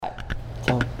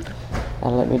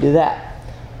That'll let me do that.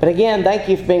 But again, thank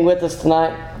you for being with us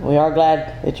tonight. We are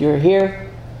glad that you're here.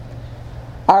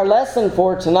 Our lesson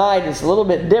for tonight is a little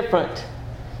bit different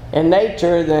in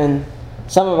nature than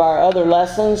some of our other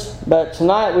lessons, but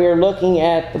tonight we are looking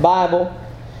at the Bible.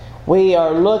 We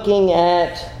are looking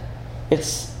at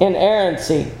its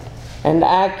inerrancy and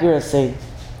accuracy.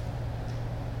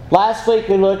 Last week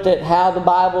we looked at how the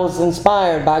Bible is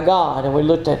inspired by God, and we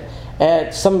looked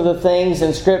at some of the things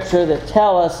in Scripture that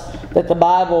tell us that the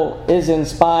Bible is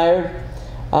inspired.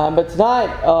 But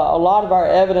tonight, a lot of our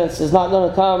evidence is not going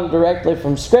to come directly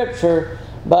from Scripture,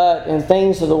 but in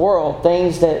things of the world,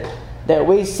 things that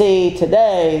we see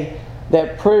today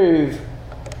that prove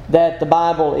that the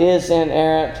Bible is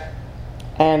inerrant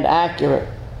and accurate.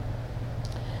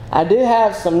 I do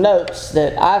have some notes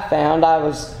that I found. I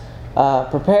was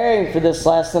preparing for this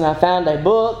lesson. I found a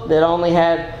book that only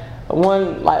had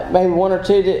maybe one or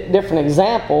two different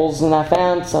examples, and I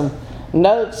found some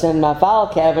notes in my file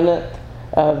cabinet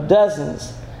of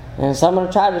dozens. And so I'm going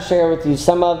to try to share with you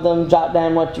some of them. Jot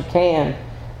down what you can.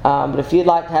 But if you'd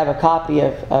like to have a copy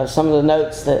of some of the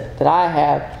notes that I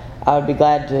have, I would be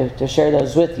glad to share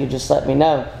those with you. Just let me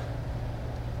know.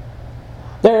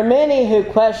 There are many who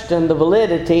question the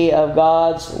validity of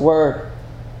God's Word.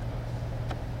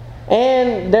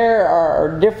 And there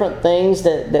are different things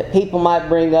that people might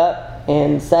bring up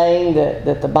in saying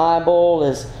that the Bible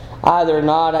is either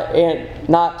not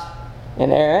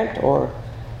inerrant or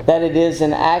that it is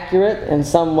inaccurate in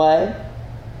some way.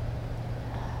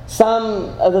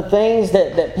 Some of the things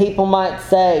that people might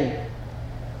say,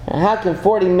 how can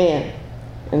 40 men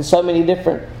in so many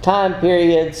different time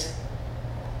periods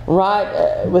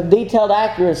write with detailed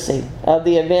accuracy of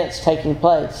the events taking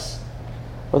place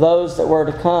or those that were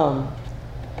to come?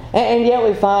 And yet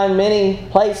we find many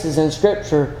places in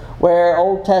Scripture where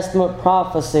Old Testament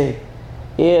prophecy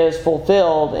is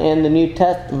fulfilled in the New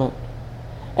Testament.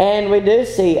 And we do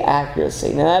see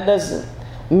accuracy. Now that doesn't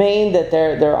mean that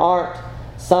there aren't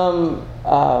some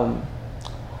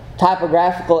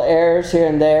typographical errors here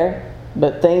and there,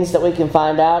 but things that we can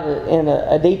find out in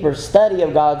a deeper study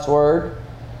of God's Word.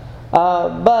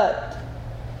 But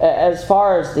as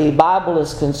far as the Bible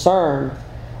is concerned,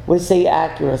 we see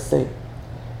accuracy.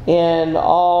 In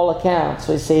all accounts,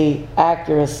 we see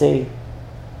accuracy.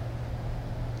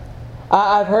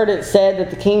 I've heard it said that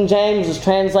the King James was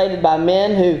translated by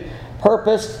men who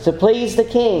purposed to please the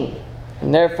king,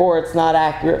 and therefore it's not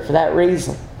accurate for that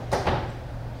reason.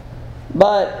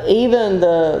 But even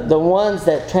the ones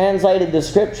that translated the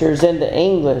Scriptures into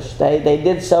English, they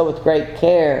did so with great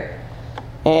care,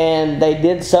 and they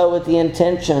did so with the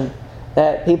intention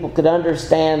that people could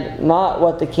understand not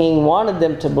what the king wanted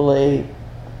them to believe,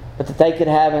 but that they could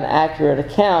have an accurate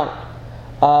account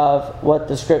of what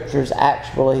the Scriptures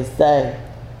actually say.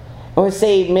 And we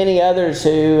see many others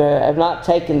who have not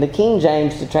taken the King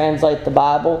James to translate the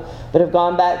Bible, but have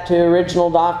gone back to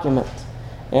original documents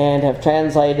and have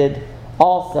translated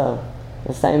also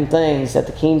the same things that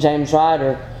the King James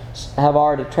writers have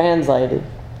already translated.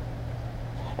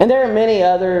 And there are many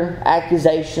other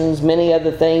accusations, many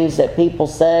other things that people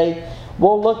say.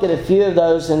 We'll look at a few of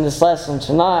those in this lesson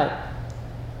tonight.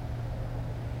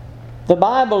 The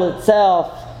Bible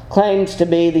itself claims to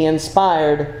be the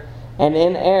inspired and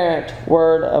inerrant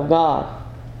Word of God.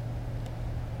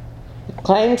 It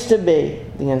claims to be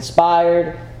the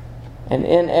inspired and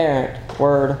inerrant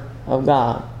Word of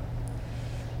God.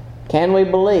 Can we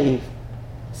believe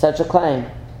such a claim?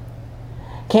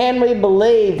 Can we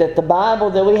believe that the Bible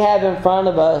that we have in front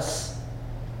of us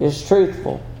is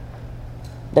truthful?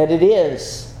 That it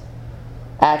is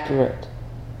accurate?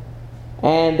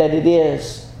 And that it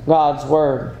is God's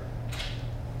Word?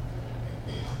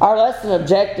 Our lesson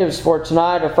objectives for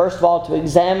tonight are, first of all, to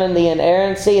examine the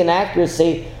inerrancy and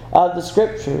accuracy of the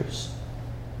Scriptures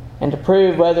and to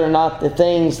prove whether or not the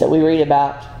things that we read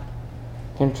about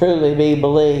can truly be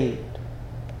believed.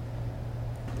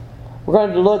 We're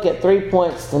going to look at 3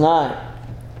 points tonight,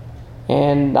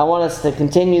 and I want us to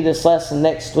continue this lesson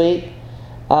next week.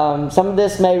 Some of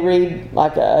this may read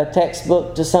like a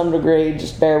textbook to some degree.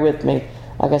 Just bear with me.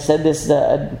 Like I said, this is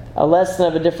a lesson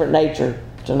of a different nature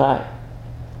tonight.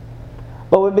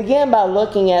 But we begin by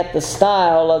looking at the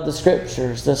style of the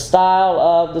Scriptures. The style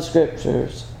of the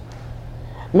Scriptures.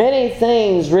 Many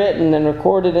things written and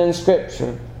recorded in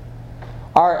Scripture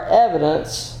are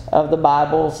evidence of the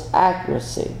Bible's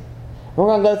accuracy. We're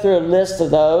going to go through a list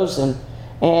of those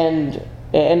and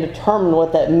determine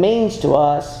what that means to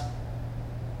us.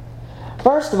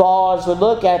 First of all, as we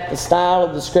look at the style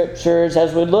of the Scriptures,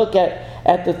 as we look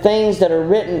at the things that are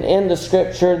written in the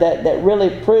Scripture that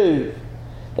really prove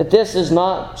that this is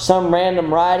not some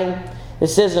random writing,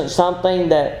 This isn't something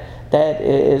that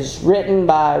is written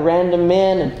by random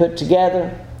men and put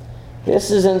together.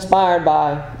 This is inspired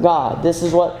by God. This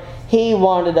is what He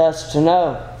wanted us to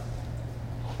know.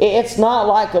 It's not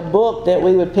like a book that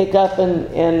we would pick up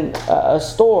in a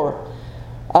store.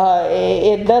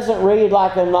 It doesn't read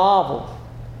like a novel.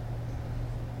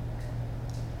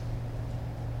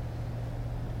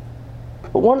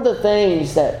 But one of the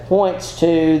things that points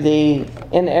to the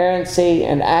inerrancy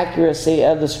and accuracy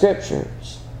of the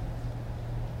Scriptures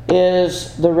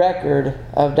is the record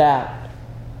of doubt.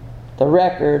 The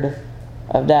record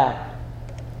of doubt.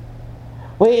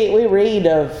 We read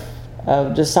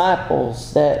of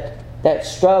disciples that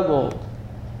struggled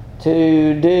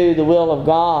to do the will of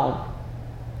God.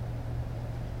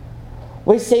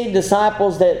 We see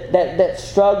disciples that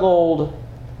struggled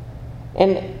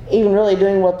and even really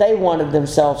doing what they wanted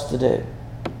themselves to do.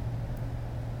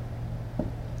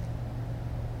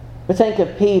 We think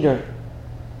of Peter.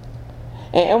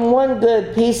 And one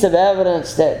good piece of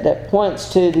evidence that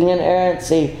points to the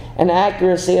inerrancy and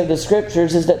accuracy of the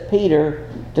Scriptures is that Peter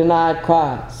denied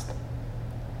Christ.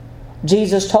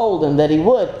 Jesus told him that he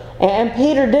would. And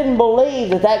Peter didn't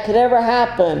believe that could ever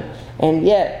happen. And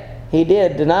yet he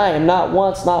did deny Him, not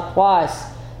once, not twice,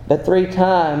 but 3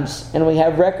 times. And we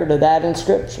have record of that in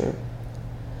Scripture.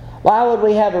 Why would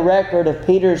we have a record of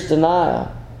Peter's denial?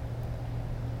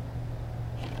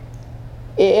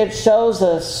 It shows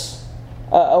us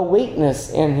a weakness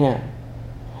in him.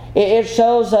 It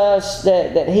shows us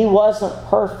that he wasn't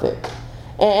perfect.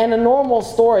 And a normal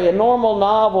story, a normal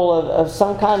novel of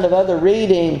some kind of other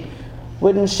reading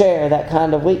wouldn't share that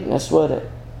kind of weakness, would it?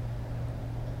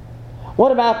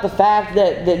 What about the fact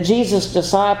that Jesus'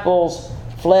 disciples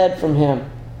fled from Him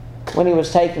when He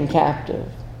was taken captive?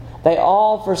 They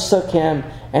all forsook Him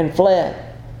and fled.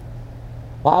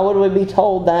 Why would we be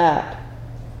told that?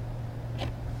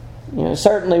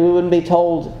 Certainly we wouldn't be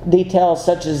told details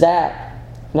such as that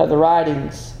in other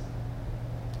writings.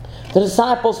 The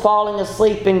disciples falling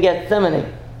asleep in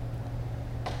Gethsemane.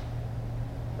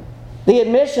 The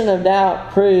admission of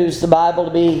doubt proves the Bible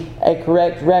to be a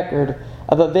correct record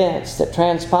of events that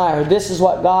transpired. This is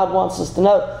what God wants us to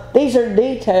know. These are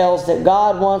details that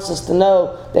God wants us to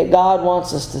know, that God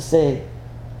wants us to see.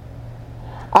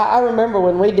 I remember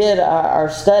when we did our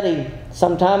study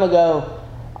some time ago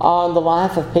on the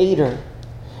life of Peter.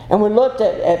 And we looked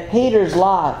at Peter's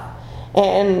life.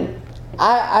 And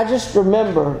I just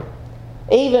remember,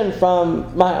 even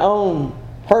from my own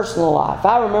personal life,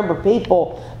 I remember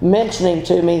people mentioning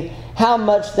to me how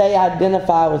much they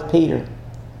identify with Peter.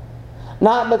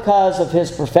 Not because of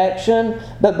his perfection,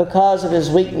 but because of his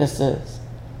weaknesses.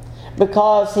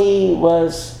 Because he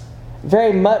was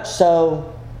very much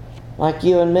so like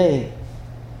you and me.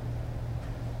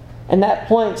 And that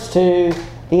points to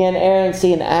the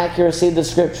inerrancy and accuracy of the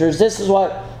Scriptures. This is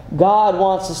what God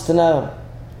wants us to know.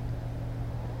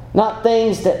 Not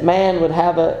things that man would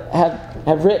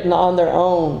have written on their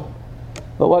own,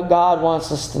 but what God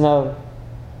wants us to know.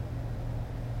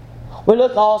 We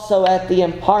look also at the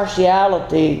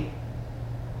impartiality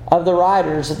of the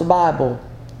writers of the Bible.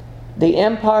 The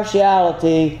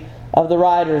impartiality of the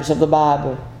writers of the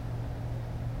Bible.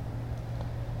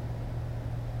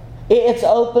 Its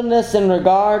openness in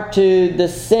regard to the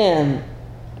sin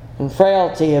and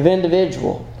frailty of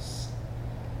individuals.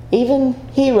 Even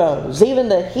heroes, even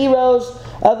the heroes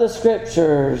of the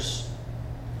Scriptures,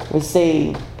 we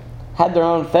see, had their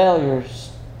own failures.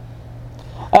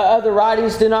 Other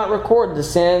writings do not record the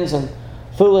sins and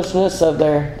foolishness of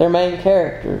their main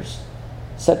characters,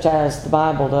 such as the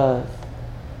Bible does.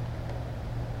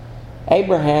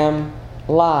 Abraham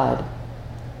lied.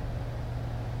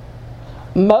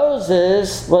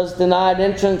 Moses was denied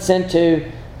entrance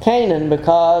into Canaan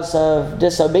because of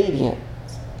disobedience.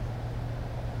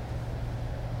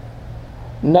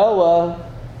 Noah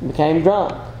became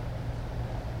drunk.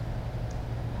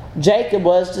 Jacob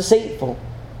was deceitful.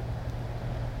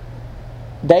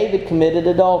 David committed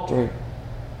adultery.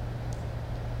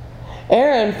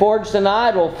 Aaron forged an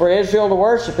idol for Israel to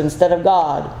worship instead of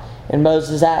God in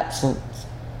Moses' absence.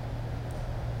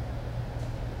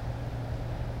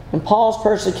 And Paul's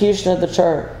persecution of the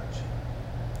church.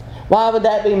 Why would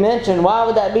that be mentioned? Why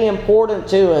would that be important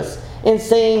to us in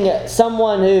seeing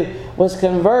someone who was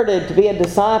converted to be a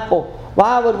disciple?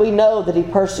 Why would we know that he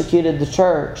persecuted the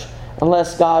church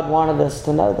unless God wanted us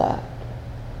to know that?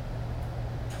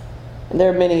 And there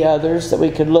are many others that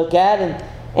we could look at,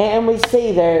 and we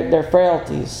see their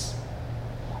frailties.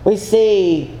 We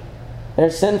see their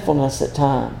sinfulness at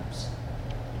times.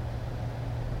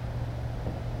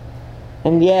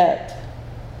 And yet,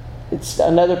 it's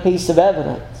another piece of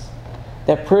evidence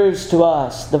that proves to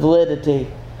us the validity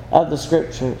of the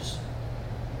Scriptures.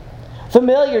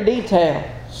 Familiar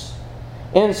details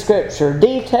in Scripture,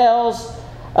 details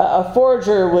a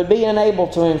forger would be unable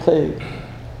to include.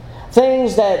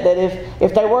 Things that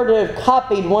if they were to have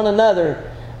copied one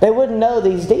another, they wouldn't know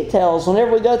these details.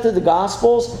 Whenever we go through the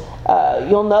Gospels,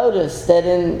 you'll notice that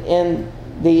in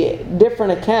the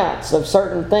different accounts of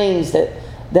certain things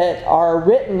that are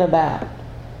written about,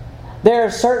 there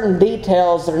are certain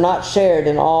details that are not shared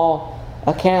in all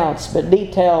accounts, but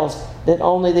details that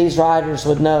only these writers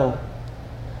would know,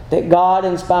 that God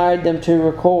inspired them to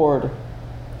record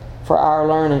for our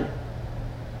learning.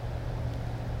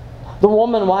 The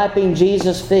woman wiping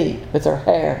Jesus' feet with her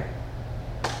hair.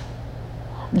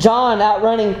 John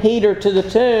outrunning Peter to the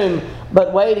tomb,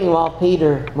 but waiting while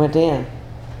Peter went in.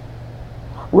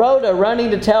 Rhoda running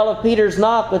to tell of Peter's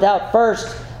knock without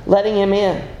first letting him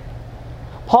in.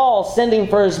 Paul sending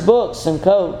for his books and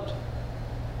coat.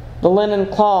 The linen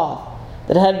cloth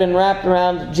that had been wrapped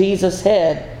around Jesus'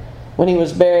 head when he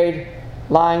was buried,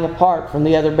 lying apart from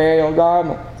the other burial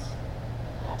garments.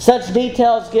 Such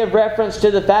details give reference to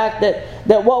the fact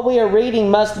that what we are reading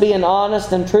must be an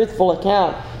honest and truthful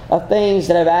account of things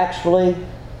that have actually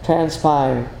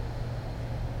transpired.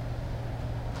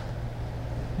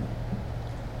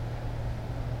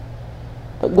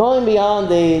 But going beyond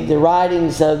the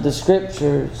writings of the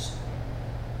Scriptures,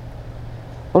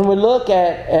 when we look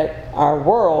at our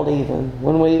world even,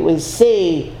 when we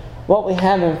see what we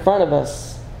have in front of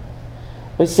us,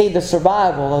 we see the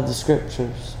survival of the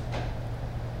Scriptures.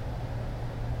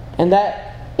 And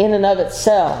that in and of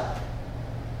itself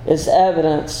is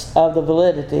evidence of the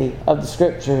validity of the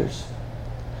Scriptures.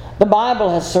 The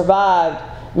Bible has survived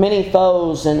many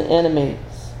foes and enemies.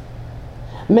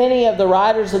 Many of the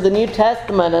writers of the New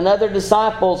Testament and other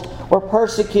disciples were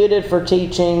persecuted for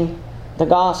teaching the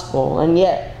gospel, and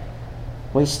yet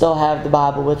we still have the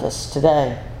Bible with us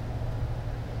today.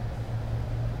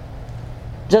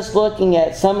 Just looking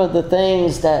at some of the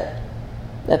things that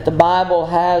the Bible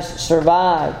has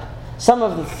survived, some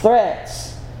of the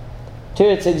threats to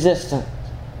its existence.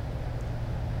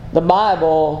 The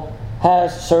Bible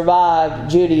has survived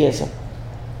Judaism,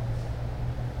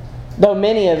 though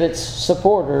many of its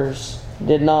supporters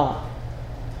did not.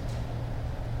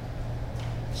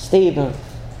 Stephen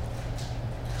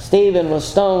was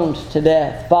stoned to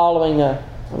death following a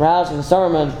rousing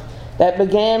sermon that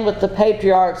began with the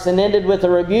patriarchs and ended with a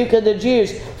rebuke of the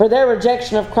Jews for their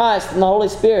rejection of Christ and the Holy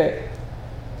Spirit.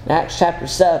 In Acts chapter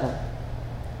 7.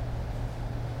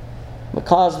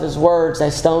 Because of his words, they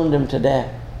stoned him to death.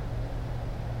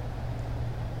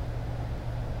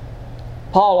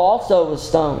 Paul also was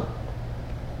stoned,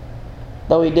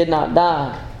 though he did not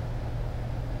die.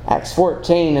 Acts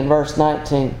 14 and verse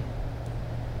 19.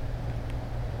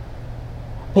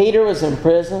 Peter was in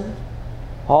prison.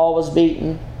 Paul was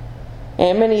beaten.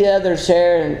 And many others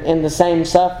share in the same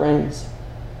sufferings.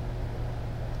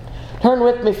 Turn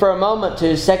with me for a moment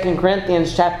to 2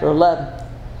 Corinthians chapter 11.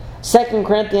 2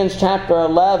 Corinthians chapter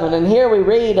 11. And here we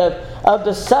read of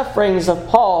the sufferings of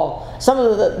Paul. Some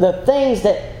of the things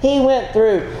that he went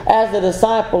through as a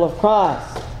disciple of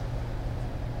Christ.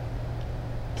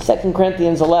 2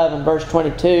 Corinthians 11 verse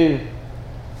 22.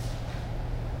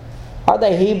 Are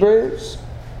they Hebrews?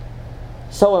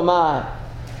 So am I.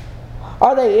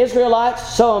 Are they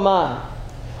Israelites? So am I.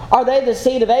 Are they the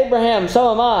seed of Abraham?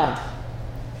 So am I.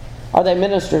 Are they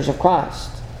ministers of Christ?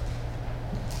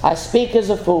 I speak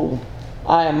as a fool.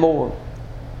 I am more.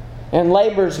 In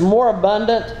labors more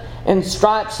abundant, in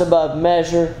stripes above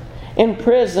measure, in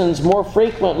prisons more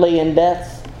frequently, in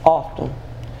deaths often.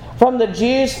 From the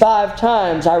Jews 5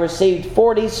 times I received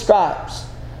 40 stripes,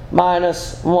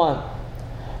 minus 1.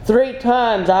 3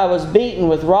 times I was beaten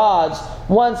with rods.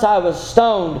 Once I was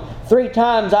stoned. 3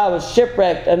 times I was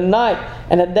shipwrecked. A night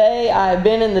and a day I have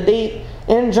been in the deep.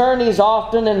 In journeys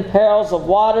often, in perils of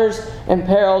waters, in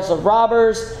perils of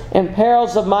robbers, in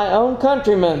perils of my own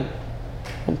countrymen,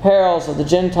 in perils of the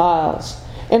Gentiles,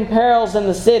 in perils in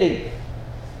the city,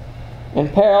 in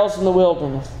perils in the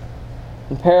wilderness,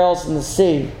 in perils in the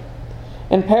sea,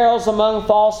 in perils among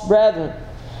false brethren,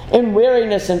 in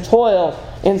weariness and toil,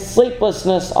 in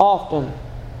sleeplessness often,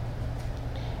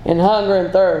 in hunger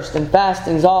and thirst, in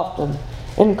fastings often,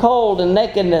 in cold and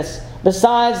nakedness,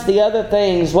 besides the other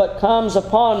things, what comes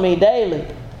upon me daily,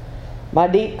 my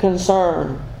deep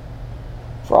concern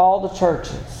for all the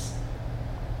churches.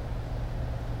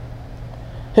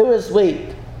 Who is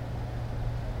weak?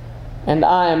 And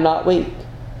I am not weak.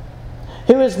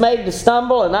 Who is made to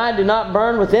stumble, and I do not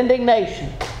burn with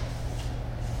indignation?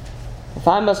 If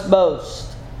I must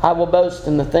boast, I will boast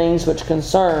in the things which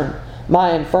concern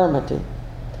my infirmity.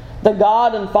 The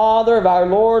God and Father of our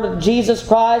Lord Jesus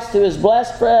Christ, who is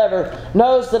blessed forever,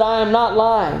 knows that I am not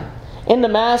lying. In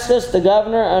Damascus, the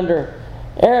governor under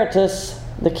Aretas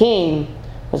the king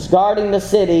was guarding the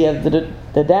city of the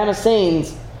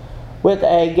Damascenes with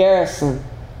a garrison,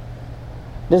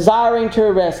 desiring to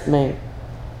arrest me.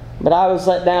 But I was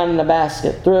let down in a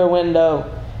basket through a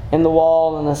window in the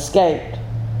wall and escaped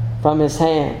from his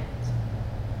hands.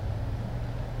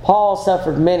 Paul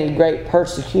suffered many great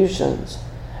persecutions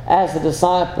as a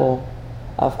disciple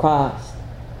of Christ.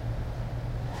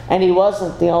 And he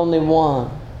wasn't the only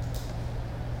one.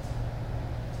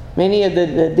 Many of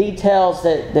the details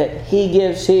that he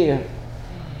gives here,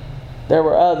 there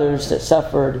were others that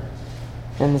suffered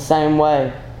in the same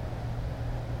way.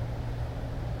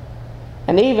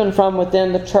 And even from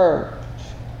within the church,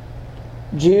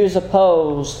 Jews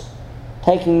opposed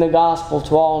taking the gospel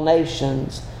to all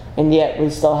nations, and yet we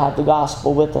still have the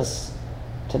gospel with us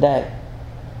today.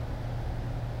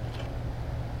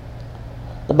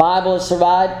 The Bible has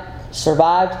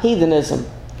survived heathenism.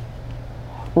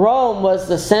 Rome was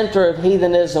the center of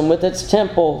heathenism with its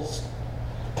temples.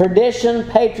 Tradition,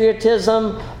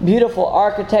 patriotism, beautiful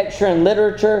architecture, and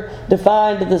literature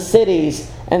defined the cities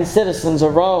and citizens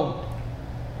of Rome.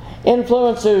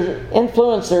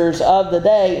 Influencers of the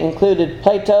day included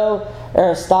Plato,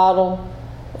 Aristotle,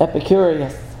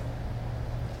 Epicurus.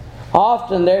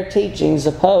 Often their teachings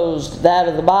opposed that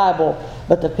of the Bible,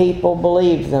 but the people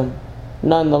believed them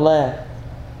nonetheless.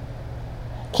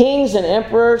 Kings and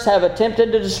emperors have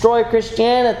attempted to destroy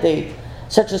Christianity,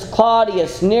 such as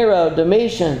Claudius, Nero,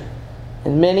 Domitian,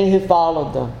 and many who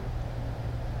followed them.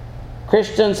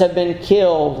 Christians have been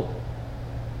killed,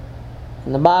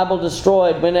 and the Bible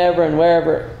destroyed whenever and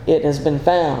wherever it has been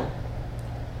found.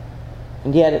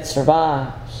 And yet it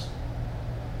survives.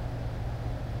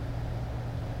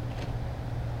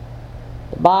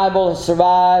 The Bible has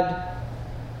survived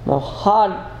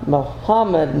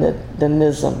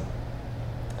Mohammedanism,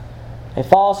 a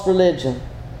false religion.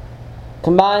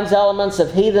 Combines elements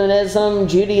of heathenism,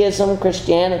 Judaism,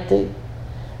 Christianity,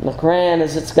 and the Quran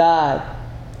as its guide.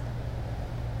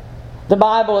 The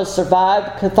Bible has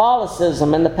survived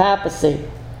Catholicism and the papacy.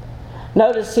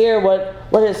 Notice here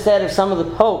what is said of some of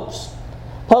the popes.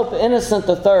 Pope Innocent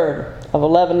III of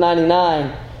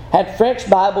 1199 had French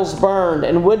Bibles burned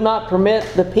and would not permit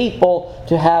the people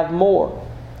to have more.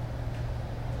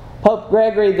 Pope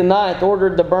Gregory IX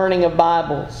ordered the burning of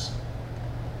Bibles.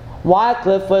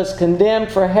 Wycliffe was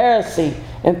condemned for heresy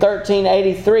in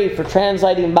 1383 for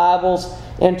translating Bibles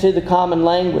into the common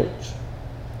language.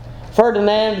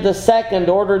 Ferdinand II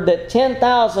ordered that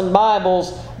 10,000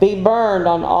 Bibles be burned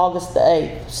on August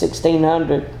 8,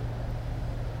 1600.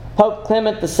 Pope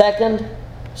Clement II,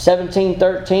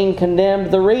 1713,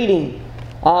 condemned the reading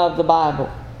of the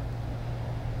Bible.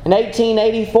 In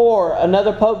 1884,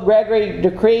 another Pope Gregory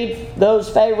decreed those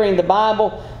favoring the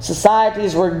Bible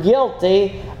societies were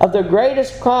guilty of the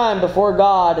greatest crime before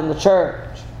God and the church.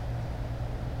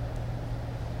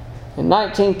 In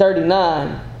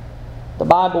 1939, the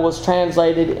Bible was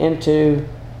translated into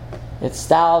its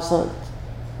 1,000th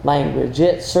language.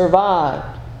 It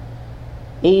survived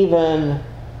even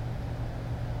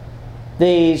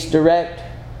these direct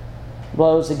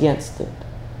blows against it.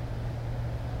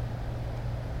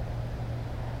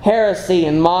 Heresy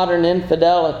and modern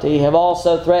infidelity have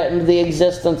also threatened the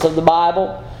existence of the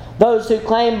Bible. Those who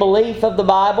claim belief of the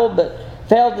Bible but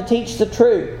failed to teach the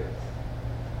truth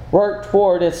work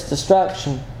toward its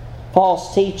destruction.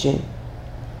 False teaching.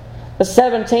 The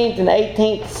 17th and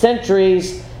 18th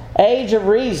centuries' age of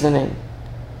reasoning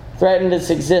threatened its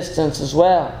existence as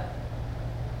well.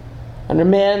 Under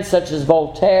men such as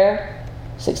Voltaire,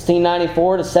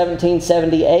 1694 to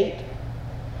 1778,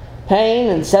 Paine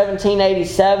in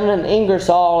 1787, and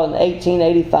Ingersoll in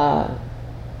 1885.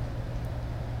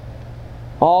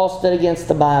 All stood against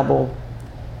the Bible,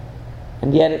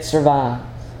 and yet it survives.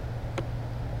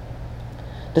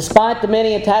 Despite the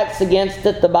many attacks against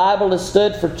it, the Bible has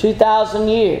stood for 2,000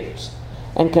 years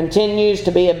and continues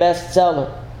to be a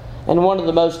bestseller and one of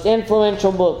the most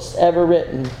influential books ever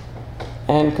written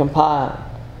and compiled.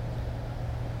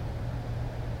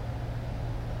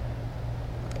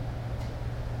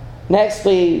 Next,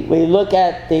 we look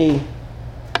at the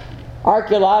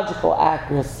archaeological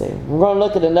accuracy. We're going to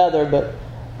look at another, but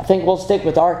I think we'll stick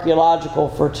with archaeological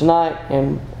for tonight,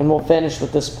 and we'll finish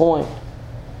with this point.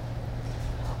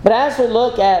 But as we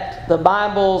look at the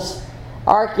Bible's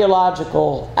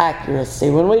archaeological accuracy,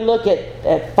 when we look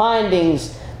at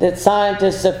findings that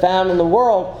scientists have found in the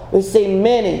world, we see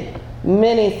many,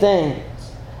 many things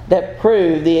that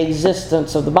prove the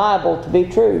existence of the Bible to be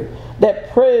true,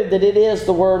 that prove that it is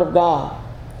the Word of God.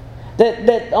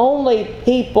 That only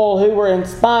people who were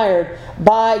inspired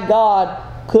by God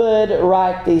could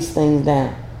write these things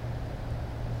down.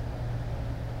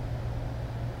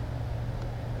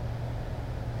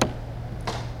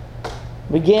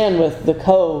 Begin with the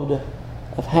Code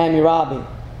of Hammurabi.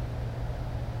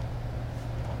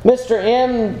 Mr.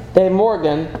 M. de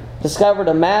Morgan discovered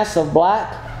a mass of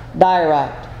black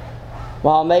diorite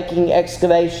while making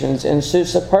excavations in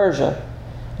Susa, Persia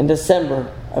in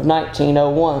December of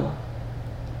 1901.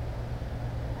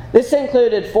 This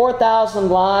included 4,000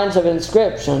 lines of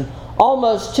inscription,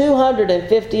 almost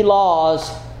 250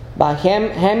 laws by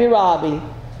Hammurabi,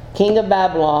 king of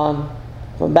Babylon,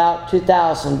 from about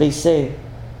 2000 BC.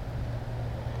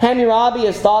 Hammurabi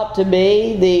is thought to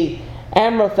be the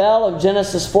Amraphel of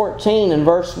Genesis 14 and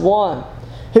verse 1,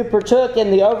 who partook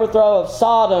in the overthrow of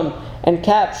Sodom and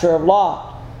capture of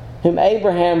Lot, whom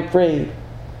Abraham freed.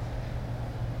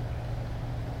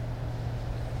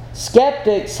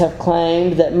 Skeptics have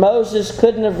claimed that Moses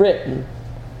couldn't have written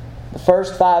the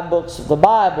first 5 books of the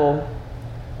Bible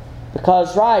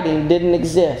because writing didn't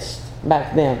exist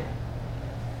back then.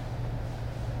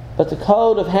 But the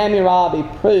Code of Hammurabi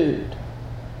proved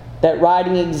that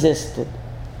writing existed.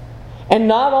 And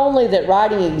not only that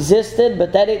writing existed,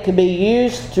 but that it could be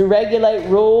used to regulate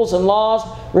rules and laws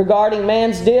regarding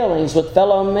man's dealings with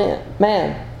fellow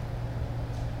man,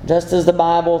 just as the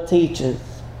Bible teaches.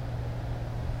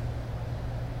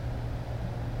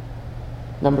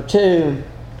 Number 2,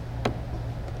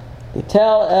 the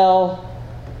Tel El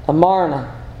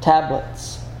Amarna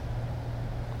tablets.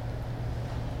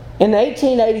 In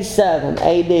 1887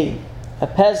 AD, a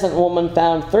peasant woman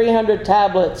found 300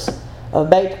 tablets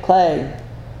of baked clay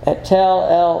at Tel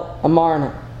El Amarna,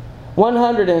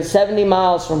 170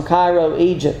 miles from Cairo,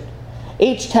 Egypt.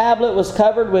 Each tablet was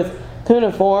covered with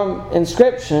cuneiform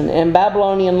inscription in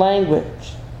Babylonian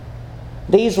language.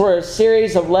 These were a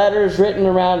series of letters written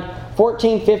around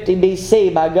 1450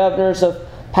 BC by governors of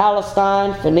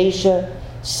Palestine, Phoenicia,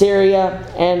 Syria,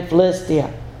 and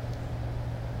Philistia.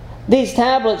 These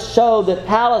tablets show that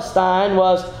Palestine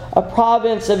was a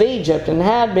province of Egypt and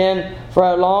had been for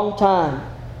a long time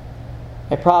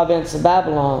a province of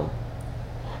Babylon.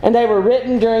 And they were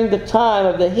written during the time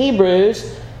of the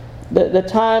Hebrews, the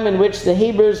time in which the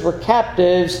Hebrews were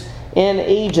captives in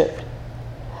Egypt.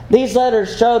 These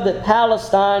letters showed that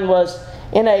Palestine was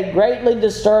in a greatly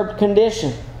disturbed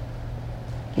condition.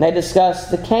 And they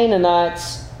discussed the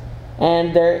Canaanites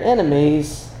and their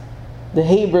enemies, the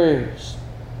Hebrews.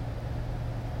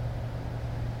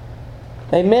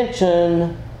 They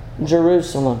mention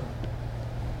Jerusalem,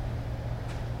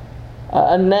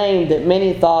 a name that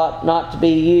many thought not to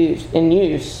be in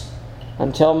use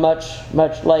until much,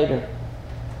 much later.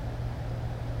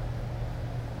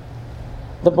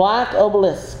 The Black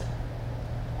Obelisk.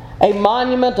 A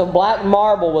monument of black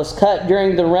marble was cut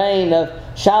during the reign of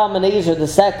Shalmaneser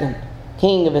II,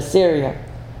 king of Assyria,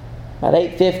 about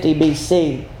 850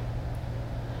 BC.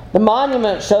 The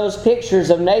monument shows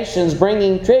pictures of nations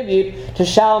bringing tribute to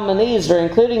Shalmaneser,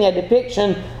 including a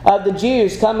depiction of the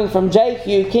Jews coming from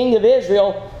Jehu, king of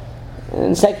Israel,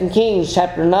 in 2 Kings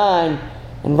chapter 9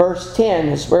 and verse 10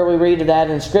 is where we read of that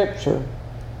in Scripture.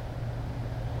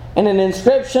 And an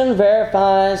inscription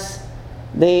verifies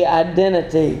the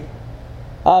identity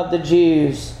of the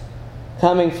Jews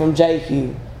coming from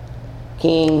Jehu,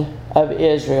 king of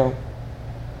Israel.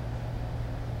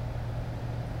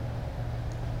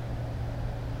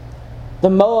 The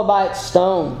Moabite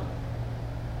stone.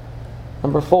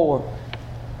 Number 4.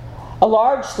 A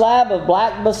large slab of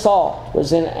black basalt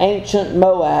was in ancient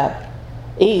Moab,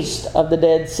 east of the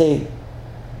Dead Sea.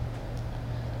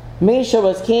 Mesha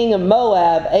was king of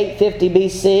Moab, 850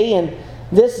 BC, and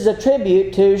this is a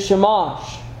tribute to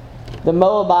Shamash, the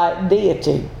Moabite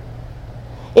deity.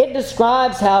 It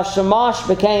describes how Shamash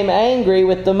became angry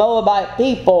with the Moabite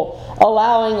people,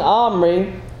 allowing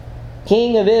Omri,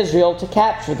 king of Israel, to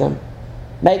capture them,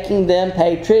 making them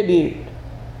pay tribute.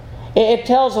 It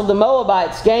tells of the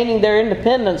Moabites gaining their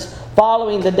independence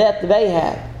following the death of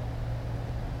Ahab.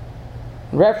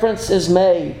 Reference is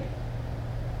made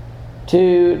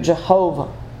to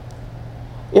Jehovah,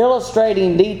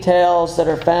 illustrating details that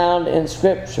are found in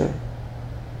Scripture.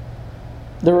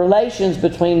 The relations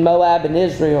between Moab and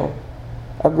Israel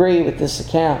agree with this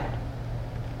account.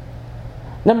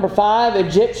 Number 5,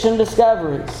 Egyptian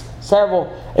discoveries.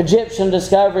 Several Egyptian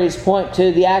discoveries point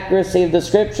to the accuracy of the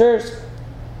Scriptures.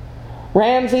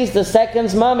 Ramses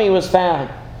II's mummy was found.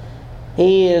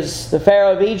 He is the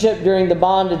Pharaoh of Egypt during the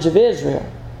bondage of Israel.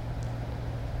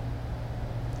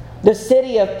 The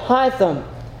city of Pithom,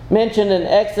 mentioned in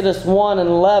Exodus 1 and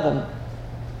 11,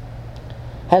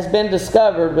 has been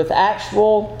discovered with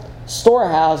actual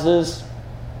storehouses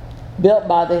built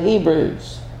by the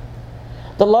Hebrews.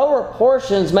 The lower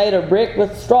portions made of brick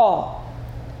with straw,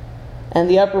 and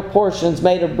the upper portions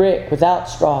made of brick without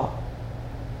straw.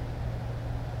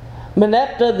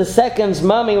 Merneptah II's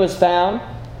mummy was found,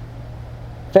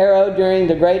 Pharaoh during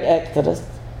the Great Exodus.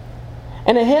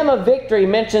 And a hymn of victory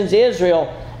mentions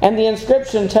Israel, and the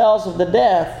inscription tells of the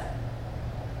death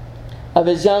of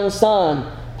his young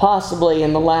son, possibly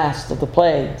in the last of the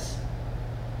plagues.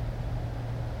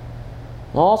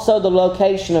 Also, the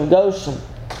location of Goshen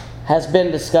has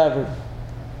been discovered.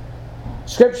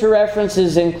 Scripture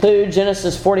references include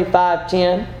Genesis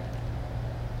 45:10,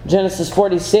 Genesis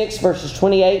 46 verses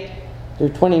 28 through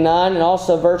 29, and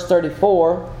also verse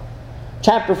 34,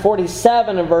 chapter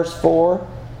 47 and verse 4,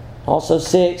 also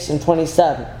 6 and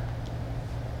 27,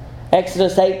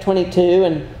 Exodus 8:22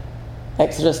 and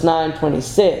Exodus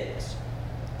 9:26.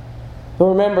 But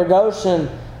remember, Goshen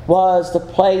was the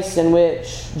place in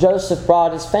which Joseph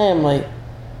brought his family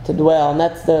to dwell. And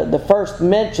that's the first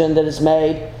mention that is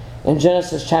made in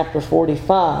Genesis chapter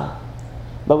 45.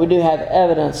 But we do have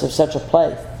evidence of such a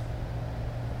place.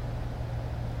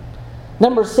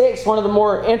 Number 6, one of the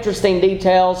more interesting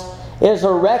details, is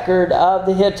a record of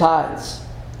the Hittites.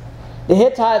 The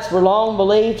Hittites were long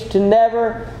believed to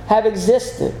never have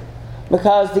existed,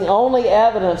 because the only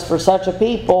evidence for such a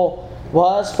people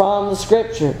was from the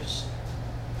Scriptures.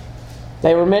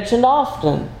 They were mentioned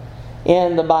often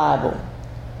in the Bible.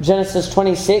 Genesis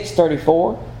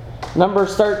 26:34,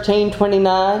 Numbers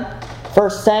 13:29,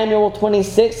 1 Samuel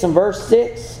 26 and verse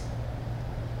 6.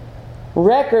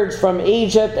 Records from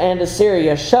Egypt and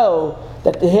Assyria show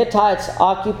that the Hittites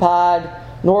occupied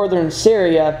northern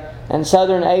Syria and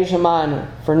southern Asia Minor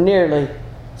for nearly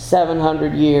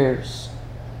 700 years.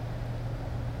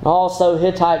 And also,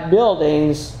 Hittite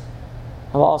buildings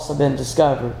have also been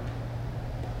discovered.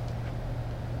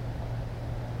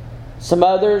 Some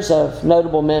others of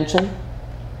notable mention: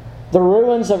 the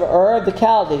ruins of Ur of the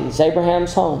Chaldees,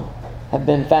 Abraham's home, have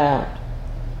been found.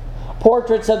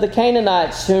 Portraits of the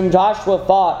Canaanites whom Joshua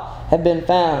fought have been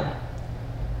found.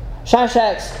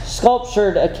 Shishak's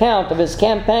sculptured account of his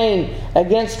campaign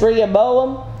against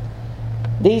Rehoboam,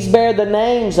 these bear the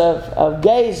names of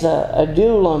Gaza,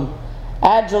 Adullam,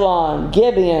 Ajalon,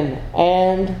 Gibeon,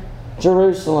 and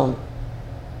Jerusalem,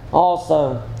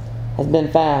 also has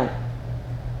been found.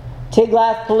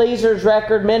 Tiglath-Pileser's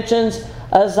record mentions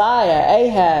Uzziah,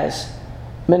 Ahaz,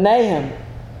 Menahem,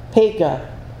 Pekah,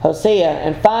 Hosea,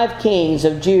 and 5 kings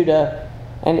of Judah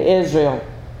and Israel.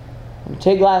 And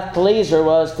Tiglath-Pileser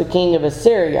was the king of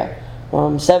Assyria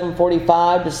from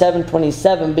 745 to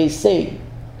 727 BC,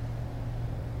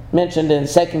 mentioned in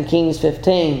 2 Kings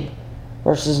 15,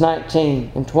 verses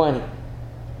 19 and 20.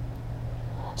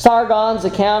 Sargon's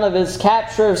account of his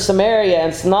capture of Samaria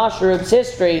and Sennacherib's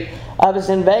history of his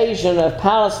invasion of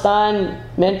Palestine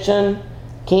mention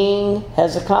King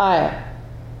Hezekiah.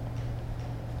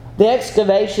 The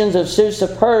excavations of Susa,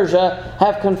 Persia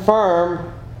have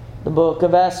confirmed the book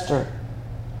of Esther.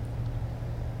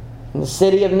 And the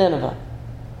city of Nineveh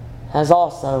has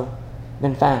also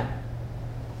been found.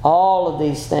 All of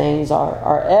these things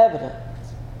are evidence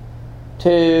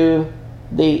to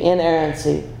the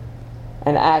inerrancy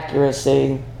and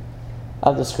accuracy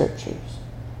of the Scriptures.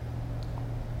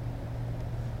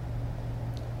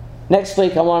 Next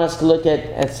week, I want us to look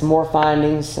at some more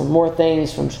findings, some more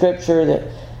things from Scripture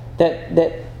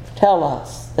that tell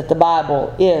us that the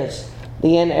Bible is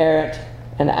the inerrant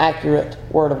and accurate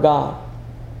Word of God.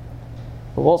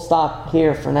 But we'll stop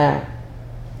here for now.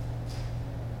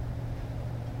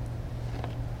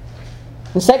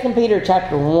 In 2 Peter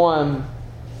chapter 1,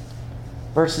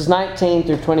 verses 19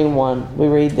 through 21, we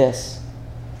read this.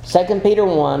 2 Peter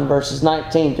 1, verses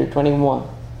 19 through 21.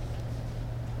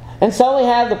 And so we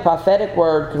have the prophetic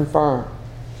word confirmed,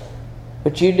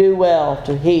 which you do well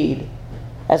to heed,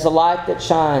 as a light that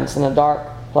shines in a dark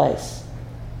place,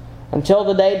 until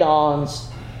the day dawns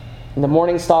and the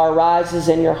morning star rises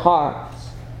in your hearts,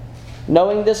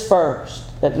 knowing this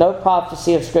first, that no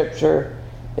prophecy of Scripture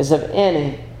is of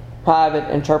any private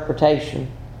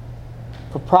interpretation.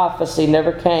 For prophecy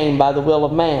never came by the will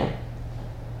of man,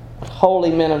 but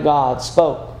holy men of God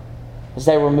spoke as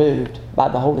they were moved by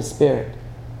the Holy Spirit.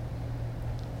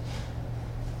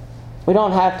 We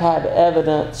don't have to have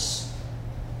evidence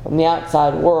from the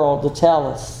outside world to tell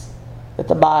us that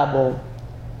the Bible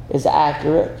is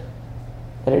accurate,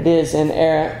 that it is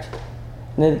inerrant,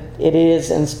 and that it is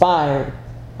inspired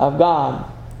of God.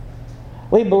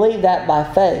 We believe that by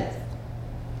faith.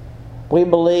 We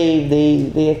believe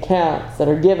the accounts that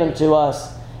are given to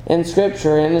us in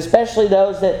Scripture, and especially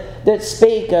those that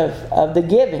speak of the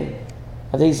giving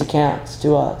of these accounts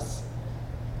to us.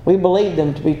 We believe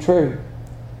them to be true.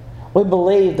 We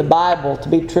believe the Bible to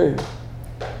be true.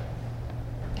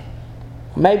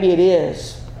 Maybe it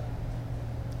is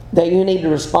that you need to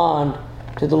respond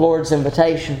to the Lord's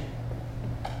invitation.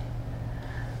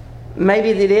 Maybe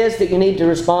it is that you need to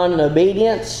respond in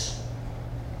obedience.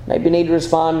 Maybe you need to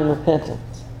respond in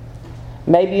repentance.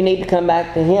 Maybe you need to come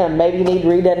back to Him. Maybe you need to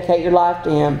rededicate your life to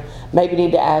Him. Maybe you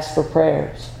need to ask for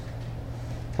prayers.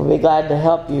 We'll be glad to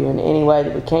help you in any way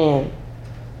that we can.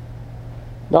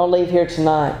 Don't leave here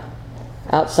tonight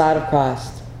outside of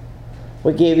Christ.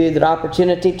 We give you the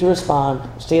opportunity to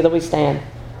respond. Still that we stand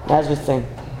as we sing.